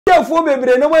fo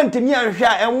bebre no wantimi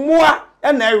anhwa enmoa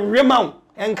na ewema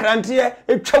enkrante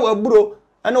etwa waburo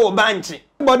na wo banche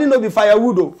body no be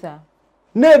firewood o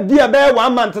na bia be 1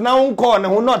 month na wonko ne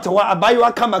ho not wa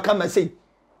abayo kama sei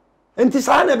enti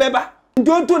saa na beba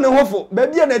ntonto ne hofo ba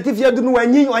bia na tifia du no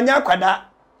wanyi wanya akwada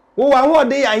wo wa ho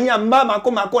de ya hia mba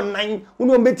makoma nan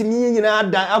wo betimi nyina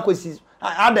adan akosi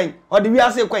adan ode wi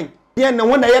ase kwan ye ne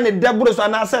ho na ye ne deburo so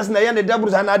na access na ye ne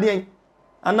deburo so na adan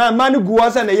ana mani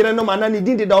guwa sa na yere no ma na ne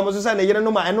dindi da omo so sa na yere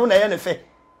no ma eno na ye ne fe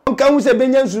nka hu se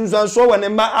benya nsunsuan so wo ne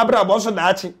ma abrabo so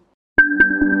daachi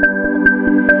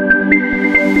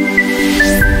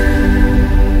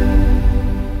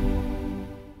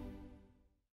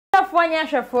Fonya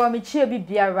hwefo me chie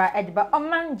bibiara ediba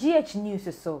oman GH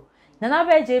news so na na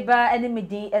ba jeba ene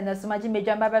medi ene so maji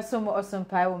medwamba ba so mo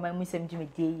osompai wo man musem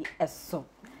jimedi eso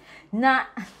na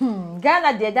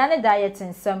Ghana de dane diet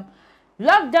nsem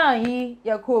lockdown yi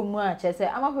yakomu a chese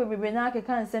amafo bebe na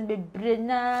akeka nsem bebre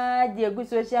na de egu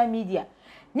social media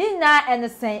ni na ene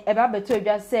sen eba beto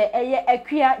adwa se eye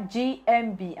akua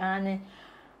GMB ane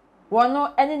wono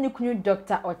ene ni kunu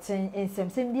Dr. Oteng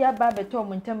nsem bia ba beto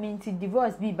montaminti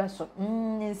divorce bi ba so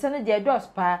nsene de dos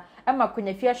pa ama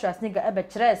kunya fia hwas niga ebe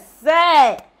kire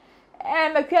se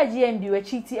makua GMB wa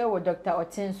chiti e wo Dr.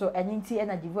 Oteng so eninti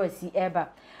ena divorce eba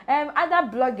other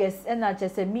bloggers ena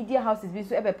chese media houses bi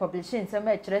so ebe publishing nsem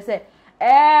e kire se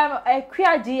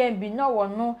akua GMB no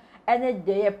wono ene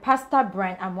de pastor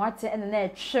Brian Amwate ena na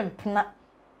twemp na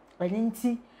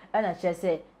eninti ena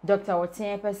chese Dr.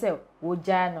 Oteng pese wo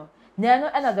jano Nano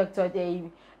ena Dr.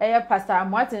 Pastor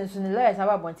Amwate nso ne lawyers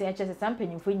aba bonte chese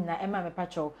sampanimfo nyina ema me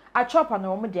pacho a chopa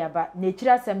no wo de aba na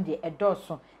ekira asem de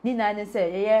edoso ni na ne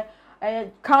se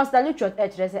council Richard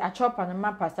chese a chopa no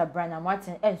ma Pastor Brian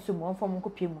Amwate enso mo fom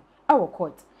nkopiemu awo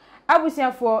court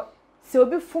abusiafo se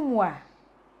obi fumu a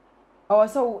o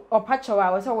so opacho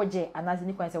a o so woje anazi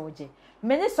ni kwanse woje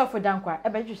meni sofo dankwa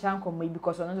ebe twisa nkomo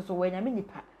because ono so wo nya me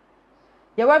nipa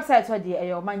your website or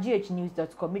the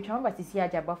manghnews.com. Me try to see a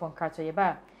job from Carter. You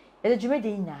ba. The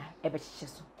Jumede na ebe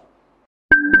chicheso.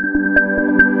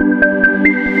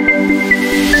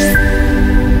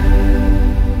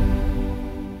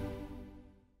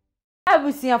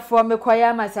 Abusia for me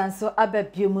kwaya masanso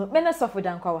ababiumu. Me na sofo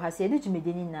dankwa wa hase the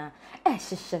Jumede na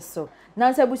chicheso.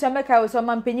 Na se abusia meka wo so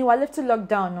mampeni wa lift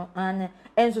lockdown no and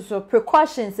enso so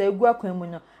precautions egu akwanmu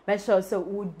no. Me sure so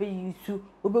would be you to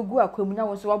obegu akwanmu na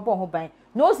wo so wabon ho ban.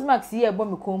 No smacks here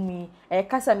bomb me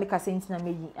kasa me kasa ntina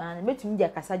meyi and metumi dia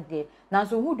kasa de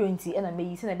nanso hu do nti na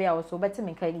meyi se na be ya so beti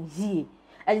me kai yie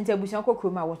enti abusian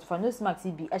kokroma wo fa no smacks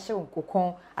bi ehye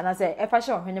nkokon ana se e fa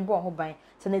hye ohwene bo ho ban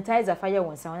sanitizer fa ye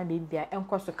wonsa na be bia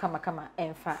enkoso kama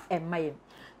enfa emmaye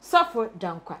sofo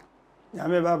dankwa ya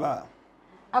me baba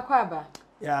akwa ba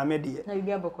ya me die na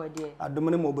bibia boko de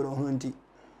adomne mo boro ho nti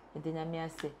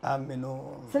Edinamiase.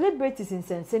 Ameno. Celebrities in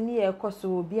Sensemi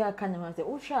Ekoso be a kind of say,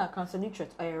 oh, sure, Council Richard,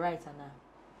 are you right, Anna?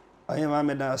 I am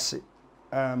Amedasi.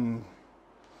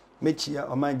 Michia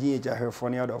or my GH, I heard for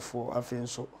the other 4, I think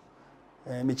so.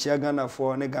 Michia Ghana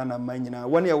for Negana Manina.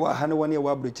 1 year, 1 year,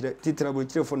 Titra will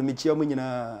for Michia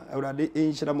Munina, already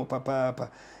in Shadamo Papa.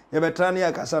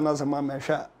 Yabatania Casana, a mamma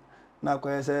shot. Now,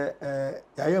 I say,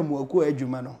 I am Woku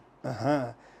Ejumano.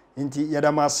 Inti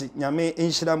yadamasi nyame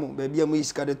enhyiramu baby amu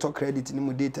iska de to credit ni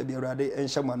mu data bi urade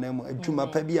enhyama na mu adwuma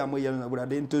pa bi amu ye na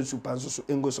urade ntonsu panso so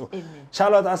engoso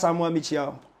Charlotte asamu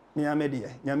amichia mi amede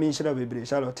nyame enhyira bebre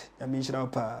Charlotte nyame enhyira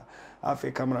pa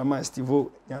afi cameraman Steve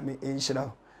nyame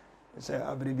enhyira se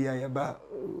abribia ye ba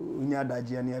unya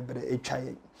daje na ebre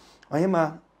etwaye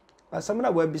ohima asamna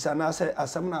wa bisa na se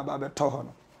asamna ba beto ho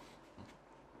no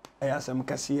ayasam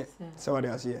kase se wade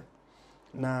ase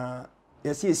na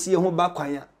yesi esi ho ba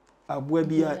kwanya aboa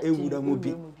bia ewura mu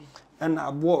bi na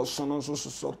aboa so no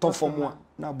so tofomo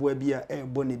na aboa bia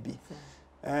ebo ne bi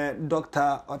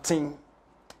Dr. Oteng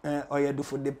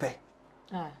oyedufo de pe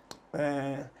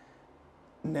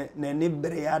ne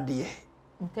bre ade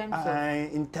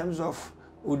in terms of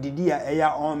odidia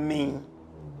eya on me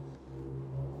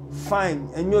fine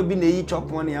enyo bi na yi chop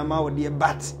one ama ode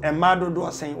but e ma dodo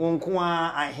osen wonko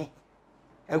ahe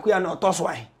ekuya na otoso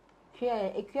ahe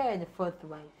Equia the 4th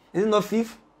wife. Is it not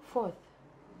 5th? 4th.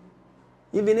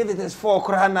 Even if it is 4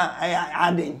 krana,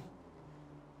 adding.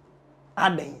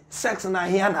 Sex na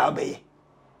here na obey.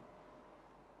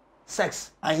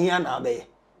 Sex and here na obey.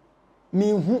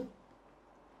 Me who.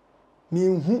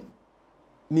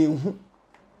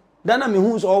 Dana me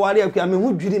who's all worry me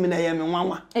who dream in a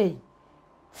yam. Hey.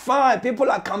 5 people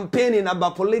are campaigning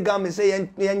about polygamy, say and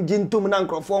jintum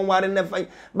nancrophone war never.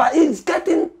 But it's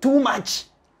getting too much.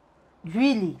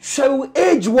 Really? So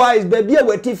age-wise, baby,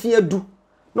 what if you do?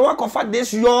 no wakofa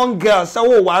this young girl say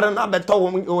wo ware na beto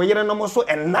wo yere no so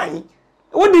enan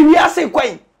wo de wi ase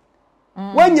kwan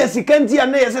wanya sikanti ya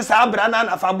na yese sa abra na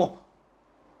nafa bo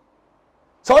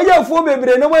so ya fu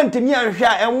bebre no wantimi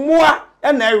anhwa enmoa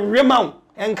na ewemaw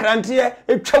enkrante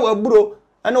etwa waburo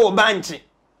na wo banche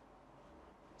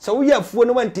so wo ya fu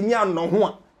no wantimi anno ho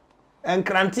a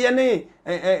enkrante ne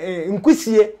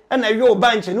nkusie na ewe wo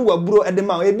banche ne waburo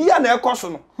edema e bia na ekoso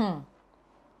no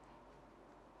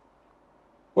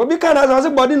obi kana say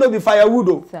body no be firewood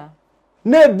o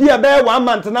na bia be 1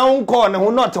 month na unko ne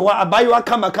ho not wa abayo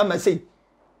kama sei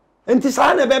enti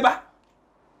sa na beba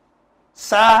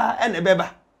sa ene beba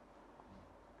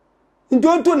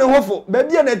ntonto ne hofo ba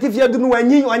bia na tifia du no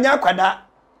wanyi wanya akwada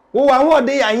wo wa ho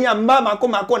de yan ya mba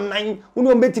mako nan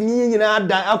unu mbetimi nyina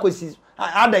adan akosi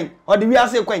adan ode wi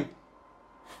ase kwan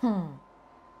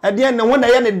adien ne ho na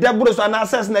ye ne deburu so na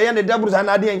access na ye ne deburu so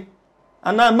na adien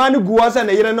ana mani guwa sa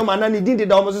na yere no ma na ni dindi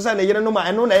da o so sa na yere no ma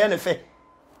eno na ye ne fe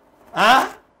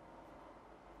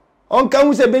onka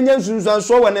hu se benya nsunsuan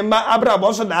so wone ma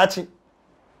abrabo so daachi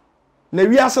na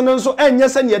wiase no nso enye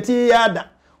se ne yati ya da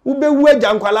wo bewu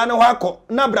agya nkwala ne ho akọ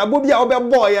na abrabo bia wo be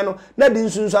boye no na di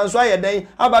nsunsuan so ayedan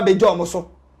aba beje omo so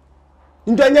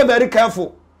nto enye very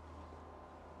careful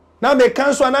na me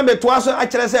kanso na me toa so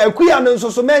akere se akuya no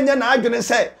nso so menye na adwene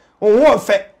se wo ho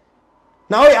ofe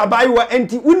na o ya bai wa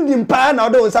enti undi mpa na o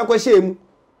de wonsa kwa shemu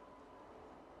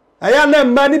aya na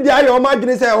mba ni bia ya o ma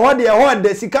dwene se ho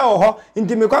de sika ho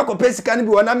nti me kwa akopɛ sika ni bi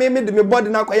wona me de me body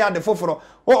na kwa ya de foforo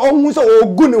o hu so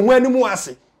ogu ne ho animu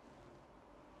ase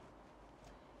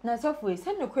na so for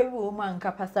se no kwa bi wo man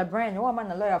ka Pastor Brian wo man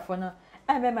na lawyer for no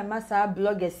me mama sa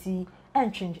blogger si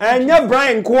entwin enya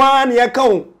Brian kwa na ye ka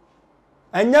wo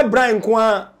enya Brian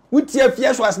kwa wutie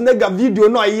fie so asnega video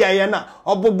no ayi na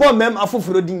obobo mem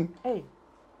afoforo din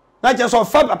na je so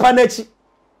fa papa na chi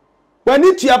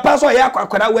wani tua paso ya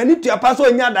kwakwara wani tua paso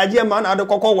nya adaje ma na ade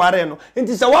kokko ware no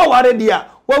nti se wa ware dia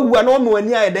wa wu na o me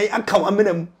wani ayedan aka wa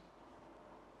menam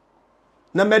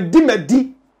na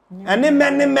medi ene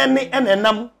meni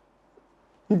enenam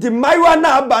nti maiwa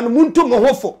na aba no muntu mo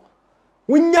hofo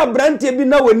wunya brantie bi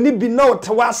na wani bi na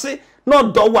otewase na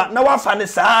odowa na wafa ne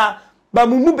saa ba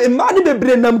mumu be ma ne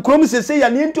bebre nam krom sese ya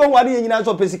ne nti o ware nyina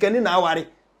so pesikani na aware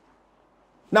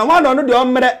na wa no de o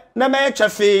mre na me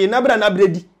chefe na bra na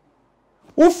bredi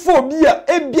ufo bia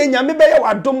ebie nyame be ye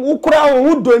wadom ukura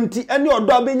wo donti ene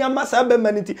odo abenya masa be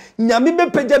maniti nyame be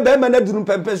peje be ma na duru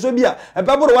pempe so bia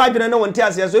ebaboro wa adwene na wonti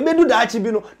ase so ebedu da achi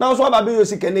bi no na so aba be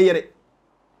yosika ne yere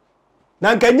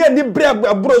na nkanya ni bre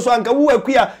aburo so anka wo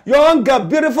akua young girl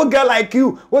beautiful girl like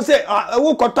you wo say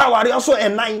wo kota ware so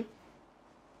enan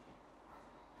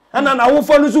ana na wo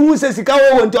fo no so hu se sika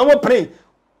wo wonti omo pray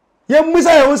ye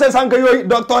musa ye wonse sanka yo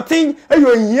Dr. Ting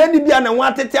eyo hia ni bia na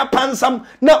watete apansam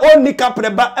na oni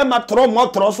kapreba e matro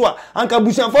motro so anka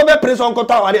busianfo be prince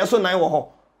onkota ware so nan wo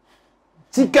ho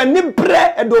tika ni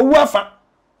bre e do wu afa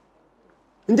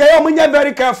nje yo munya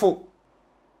very careful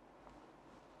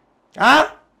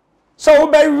so wo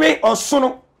be we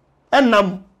osono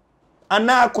enam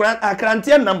ana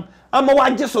akrante enam ama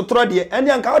waje sotro de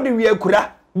ene anka wo de wi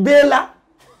akura bela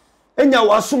enya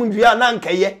wasum dua na anka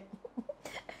ye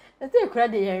ete kura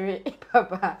de yere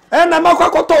papa na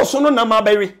makwakoto so no na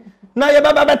mabewe na ye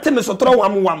baba beteme sotro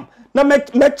wam na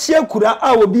mechie kura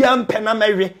a obi ampe na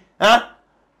mewe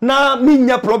na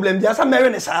minya problem dia sa mewe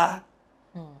ne saa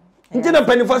nti na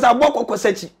panifo sa bokoko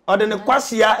sachi ode ne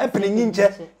kwasea epene nyinche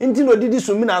nti no didi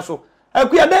sumi na so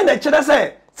akuya den na kire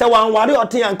se wanware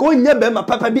oten anka onya be ma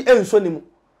papa bi enso ne mu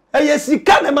eye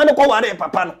sika na ma ne ko ware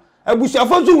papa no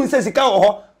abusuafo so hu se sika wo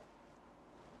ho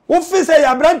office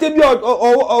ya brante bi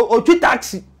o twi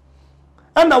taxi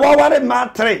ana wa ware ma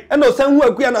 3 ana o san hu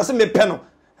akuya na se me pe no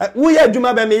wo ye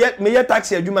adwuma be me ye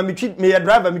taxi adwuma me ye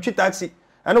driver me twi taxi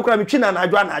ana kura me twi na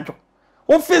adwo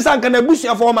office anka na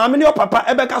busuafo ma me ne o papa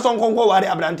ebe ka so nkonko ware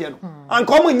abrante no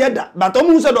anka o mu nya da but o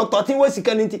mu se Dr. Ting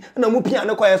wasika nti na mu pia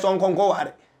ne ko ye so nkonko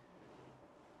ware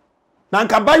na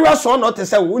anka baywa so no te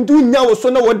se wo ndu nya wo so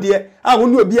na wo de a wo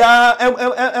nu obi a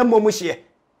emmo mu hye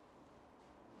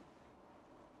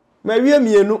ma wie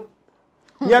mienu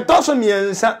ye toso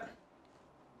miensa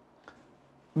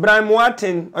Kwaku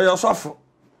Oteng oyosofo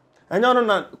anya no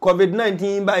na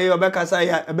covid-19 ba ye obekasa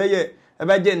ya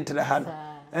ebeje ntre ha no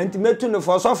enti metu no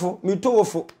for sofo mitu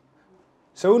wofo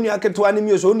so unu aketo ani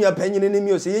mi so unu apanyine ni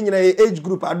mi so ye nyina age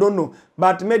group I don't know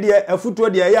but me de afutuo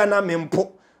de ya na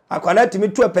mempo akwala timi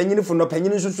tu apanyine fo no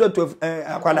panyine susu atu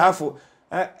akwala afo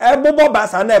ebobo ba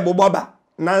sa na ebobo ba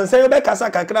na nse be kasa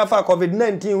kakra fa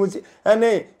covid-19 wusi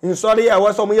ene nsori ya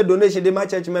waso mo ye donation de my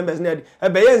church members na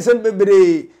be ye nsem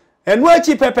bebre enu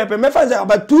achi pepepe me fa say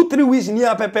about 2-3 weeks ni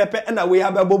a pepepe na we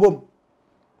have bobom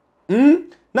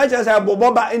Na just say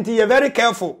boboba until you're very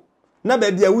careful. Na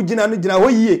baby a wujina no jina ho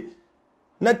yie.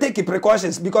 Na take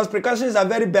precautions because precautions are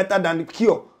very better than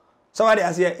cure. So what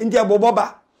I say until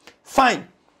boboba fine.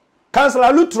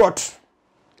 Councillor Lutrot.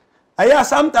 Aya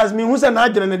sometimes me who say na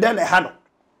adwene ne den e ha no.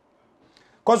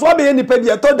 Cause what be nipa bi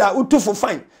etoda utufu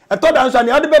fine. Etoda nso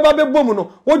ani ade beba be bom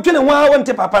no. Wo dwene ho a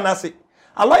wonte papa na se.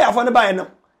 A lawyer for ne buy no.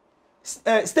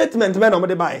 Statement me no mo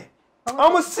de buy.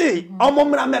 Omo see, omo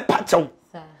mra me pachew.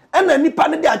 Ena nipa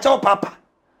ne de achew papa.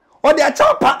 O de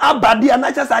achew pa abade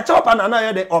na che sa achew pa na na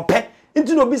ye de ope.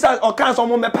 Nti no bisa o kan so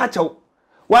omo me pachew.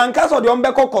 Wan kan so de omo be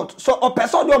kokot. So ope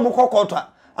so de omo kokot a.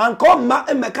 Anko ma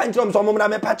e me kan kire omo so omo mra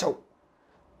me pachew.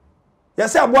 Ya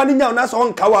se abo ani nya na so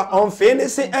onkawa onfe ne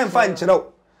se emfa nkire.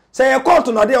 Se ye court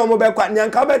no de omo be kwa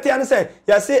nyanka beti an se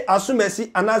ya se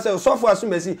asumesi ana se sofo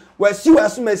asumesi wasi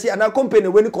asumesi ana company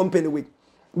we ni company we.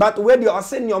 But where the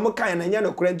osen your mokan na nya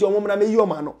no kura nti omo na me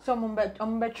yoma no so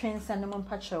omo be train san mo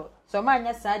pacho so ma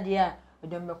nya sa de a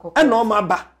odom be kokko e no ma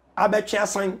ba abetwe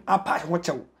asan apa ho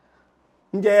chew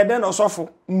nje ye de no sofo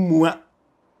mmua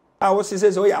a wo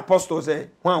se o ya apostle say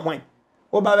hwan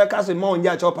o ba be ka se ma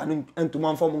onja chopa no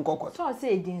ntuma mfom nkokko so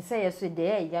say din say yes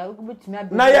de ya ogubutumi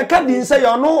abi na ye ka din say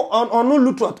ono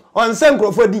lutrot on se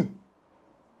nkrofo din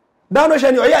da no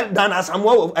hwe ni o ya dan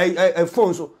asamwa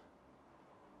phone so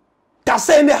ta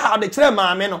say ne how de kire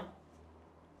maame no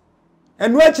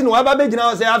enu achi no aba be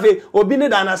gina o say afi obi ne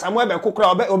dan asamwa be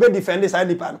kokora obe defend say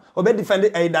nipa no obe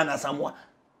defend dan asamwa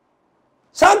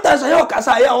sometimes ayo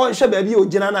kasa ya o hwe ba bi o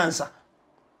gina na ansa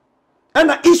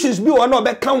ana issues bi wo na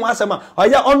obe kan wo asema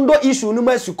oya ondo issue no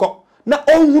masuko na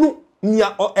onhuru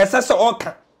nia esese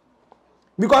oka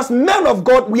because men of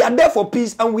God we are there for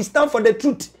peace and we stand for the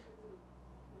truth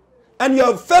and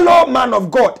your fellow man of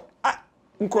God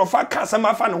nkrofa ka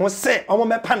sama fa ne ho se omo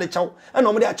mepa ne chaw na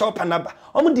omo de achaw panaba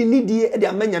omo de nidie e de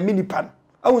amanya minipa no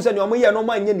ahun se ne omo ye no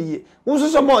omo anya ne ye wo so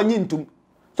so mo onyi ntum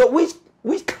so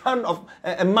which kind of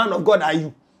a man of God are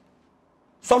you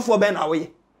so for ben awe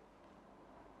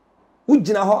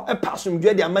ugina ho e pasum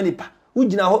dwe de amanipa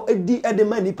ugina ho edi e de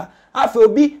manipa afa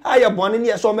obi aye bone ne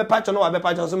ye so mepa cho no wa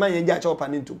bepa cho so man ye achaw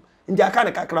panentum ndi aka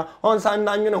ne kakra on san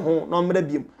na nwene ho no mra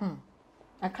biem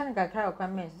aka ne kakra o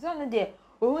kwamen so no de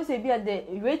ohun se bia the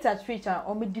rate at which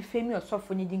omo defame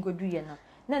osofo ni dingo duye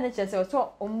na na chese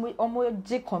so omo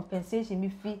je compensation mi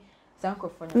fi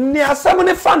sankofo ni asam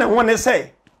ne fa ne ho ne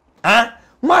say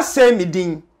ma say mi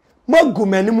din ma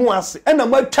gumani mu ase na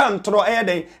ma twa ntro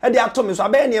den e de ato me so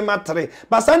abe ne matere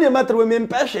basa ne matere we me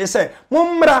mpehwe say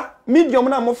mommra medium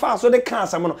na mo fa so de ka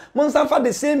asam no mo nsan fa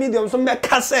the same medium so me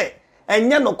ka say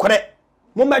enye no kore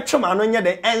mo metwema no nye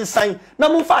den ensan na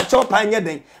mo fa chopa nye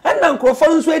den na nkrofo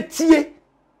nso etie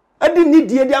adi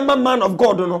nidie de ama man of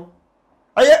God no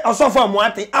aye osofo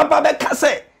amuate aba be ka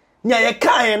say nya ye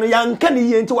kan no ya nka ne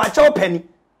ye nti wa cha opani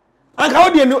anka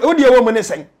odie wo mu ne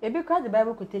sen e be kwa the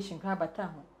Bible quotation ka bata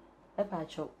ho e pa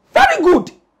cho very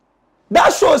good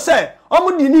that show say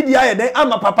omu di nidie aye den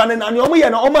ama papa ne na ne omu ye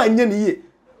na omu anya ne ye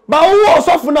ba wo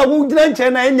osofo na wo gina nche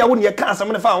na enya wo ne ye ka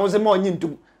asem ne fa ho se ma onyi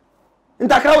ntum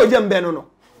ntakra wo je mbe no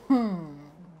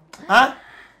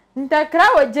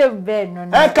ntakra waje mbe no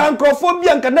na ka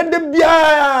nkrofobia nka na de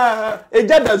bia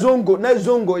ejada zongo na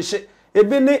zongo hye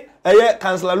ebi ne eye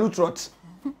Councillor Lutrot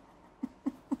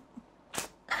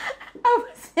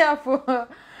abasiafo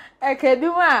ekebi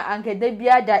ma anke de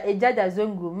bia da ejada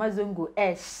zongo ma zongo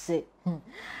hye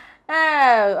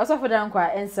osofo dan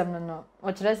kwa ensem no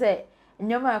o kire se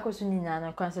nyoma akoso nyina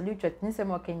na Councillor Lutrot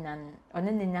nsem o kenya no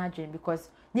one ne nya adwen because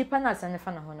nipa na asane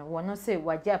fa na ho no wono se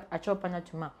waje achopa na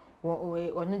tuma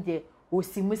ono de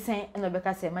osimusen na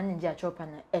beka se man nje achopa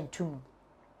na entum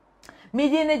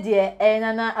midi ne de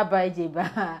nana abaje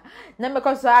ba na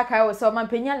mekoso aka wo so man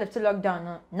penya left lockdown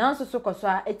no nanso so koso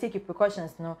a take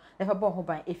precautions no never born ho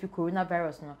ban if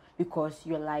coronavirus no because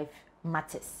your life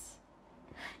matters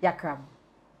yakram